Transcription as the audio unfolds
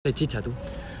Chicha, tú.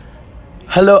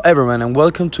 Hello everyone and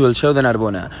welcome to El Show de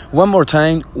Narbona. One more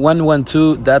time,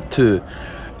 112.2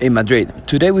 in Madrid.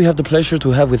 Today we have the pleasure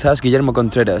to have with us Guillermo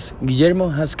Contreras. Guillermo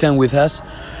has come with us,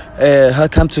 has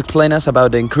come to explain us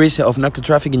about the increase of narco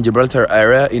traffic in Gibraltar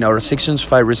area in our sections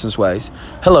 5 reasons why.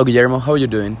 Hello Guillermo, how are you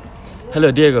doing? Hello,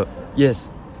 Diego. Yes,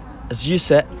 as you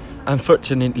said,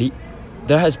 unfortunately,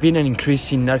 there has been an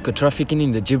increase in narco trafficking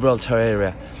in the Gibraltar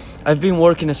area. I've been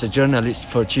working as a journalist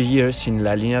for 2 years in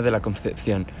La Línea de la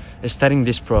Concepción, studying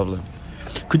this problem.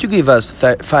 Could you give us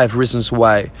 5 reasons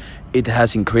why it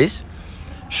has increased?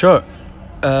 Sure.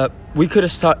 We could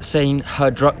start saying how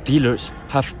drug dealers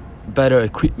have better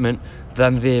equipment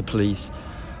than the police.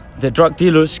 The drug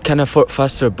dealers can afford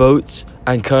faster boats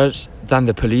and cars than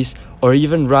the police, or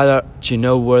even rather to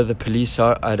know where the police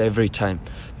are at every time.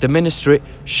 The ministry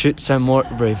should send more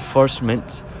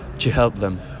reinforcements to help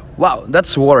them. Wow,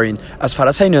 that's worrying. As far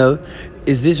as I know,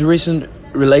 is this reason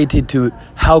related to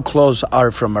how close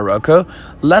are from Morocco?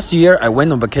 Last year I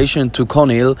went on vacation to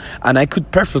Conil and I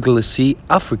could perfectly see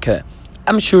Africa.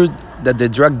 I'm sure that the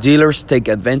drug dealers take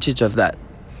advantage of that.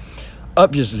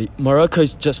 Obviously, Morocco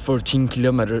is just 14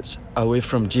 kilometers away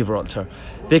from Gibraltar.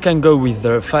 They can go with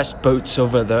their fast boats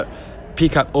over there,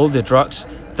 pick up all the drugs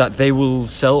that they will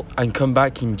sell and come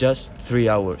back in just 3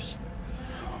 hours.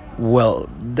 Well,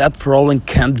 that problem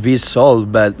can't be solved,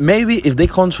 but maybe if they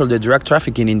control the drug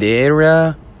trafficking in the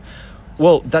area...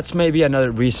 Well, that's maybe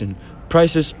another reason.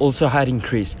 Prices also had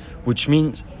increased, which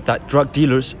means that drug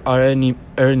dealers are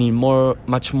earning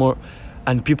much more,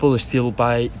 and people still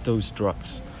buy those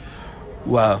drugs.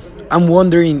 Wow, I'm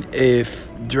wondering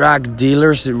if drug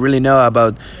dealers really know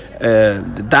about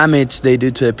the damage they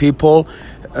do to the people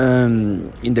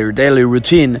in their daily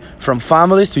routine, from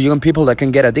families to young people that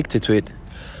can get addicted to it.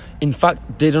 In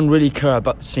fact, they don't really care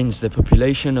about, since the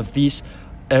population of this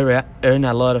area earn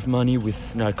a lot of money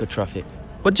with narco traffic.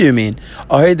 What do you mean?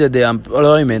 I heard that the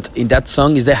employment in that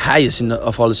song is the highest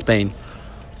of all Spain.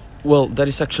 Well, that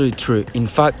is actually true. In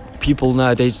fact, people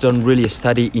nowadays don't really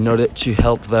study in order to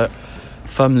help their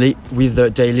family with their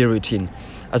daily routine.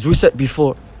 As we said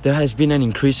before, there has been an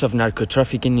increase of narco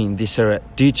trafficking in this area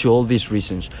due to all these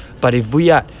reasons. But if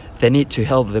we add the need to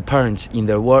help the parents in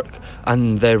their work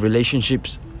and their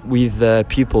relationships with the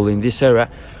people in this area,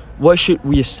 why should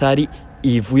we study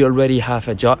if we already have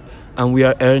a job and we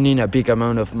are earning a big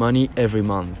amount of money every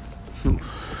month?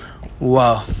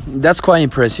 Wow, that's quite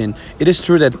impressive. It is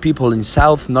true that people in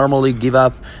South normally give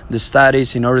up the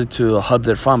studies in order to help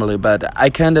their family, but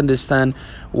I can't understand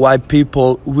why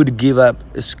people would give up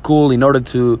school in order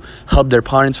to help their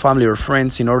parents, family or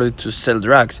friends in order to sell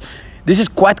drugs. This is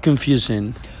quite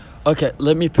confusing. Okay,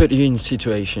 let me put you in a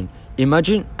situation.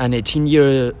 Imagine an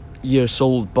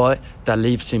 18-year-old boy that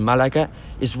lives in Malaga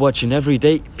is watching every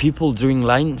day people doing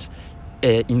lines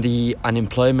in the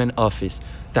unemployment office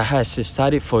that has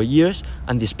studied for years,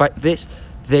 and despite this,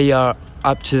 they are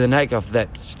up to the neck of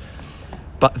debts.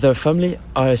 But their family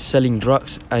are selling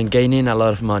drugs and gaining a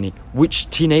lot of money. Which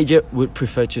teenager would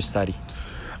prefer to study?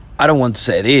 I don't want to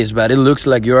say this, but it looks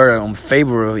like you are in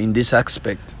favor in this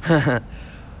aspect.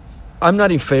 I'm not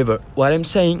in favor. What I'm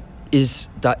saying is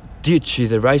that due to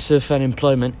the rise of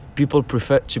unemployment, people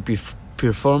prefer to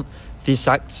perform these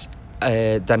acts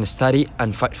than study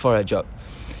and fight for a job.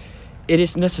 It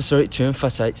is necessary to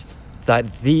emphasize that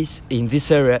in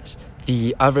these areas,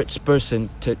 the average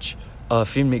percentage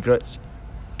of immigrants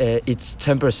it's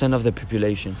 10% of the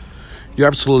population. You're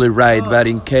absolutely right, but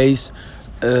in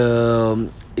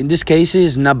these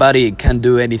cases, nobody can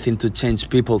do anything to change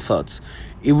people's thoughts.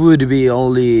 It would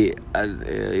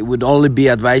only be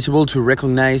advisable to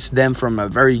recognize them from a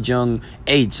very young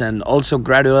age and also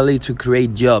gradually to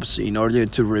create jobs in order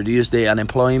to reduce the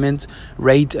unemployment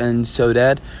rate, and so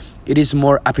that it is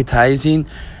more appetizing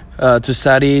to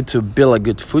study to build a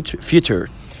good future.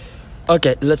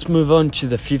 Okay, let's move on to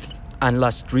the fifth and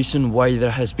last reason why there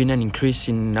has been an increase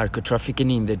in narco trafficking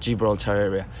in the Gibraltar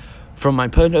area. From my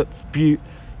point of view,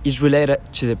 is related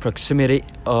to the proximity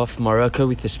of Morocco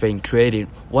with Spain, creating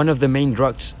one of the main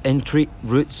drugs entry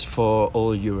routes for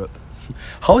all Europe.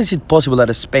 How is it possible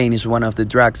that Spain is one of the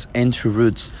drugs entry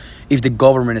routes if the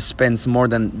government spends more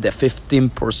than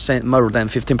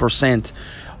 15%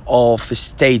 of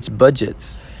state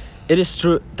budgets? It is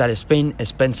true that Spain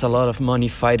spends a lot of money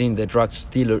fighting the drugs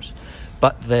dealers,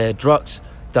 but the drugs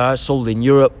that are sold in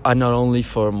Europe are not only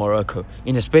for Morocco.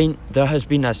 In Spain, there has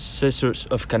been assessors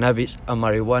of cannabis and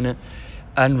marijuana,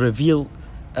 and revealed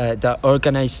that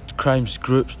organized crimes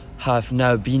groups have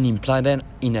now been implanted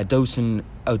in a dozen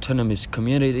autonomous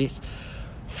communities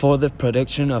for the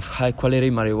production of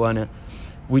high-quality marijuana,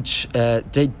 which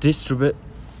they distribute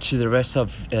to the rest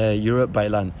of Europe by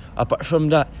land. Apart from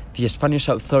that, the Spanish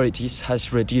authorities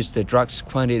has reduced the drugs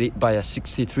quantity by a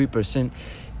 63%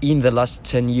 in the last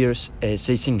 10 years,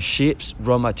 seizing ships,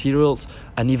 raw materials,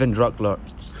 and even drug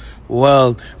lords.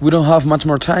 Well, we don't have much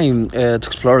more time to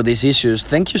explore these issues.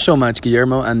 Thank you so much,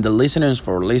 Guillermo, and the listeners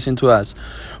for listening to us.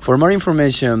 For more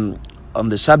information on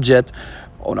the subject,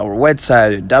 on our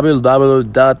website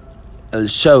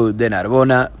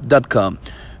www.elshowdenarbona.com.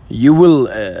 You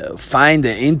will find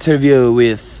the interview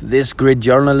with this great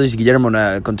journalist,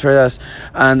 Guillermo Contreras,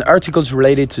 and articles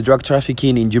related to drug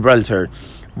trafficking in Gibraltar.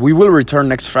 We will return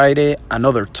next Friday,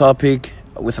 another topic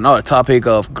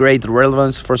of great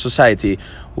relevance for society.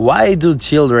 Why do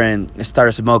children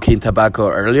start smoking tobacco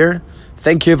earlier?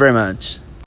 Thank you very much.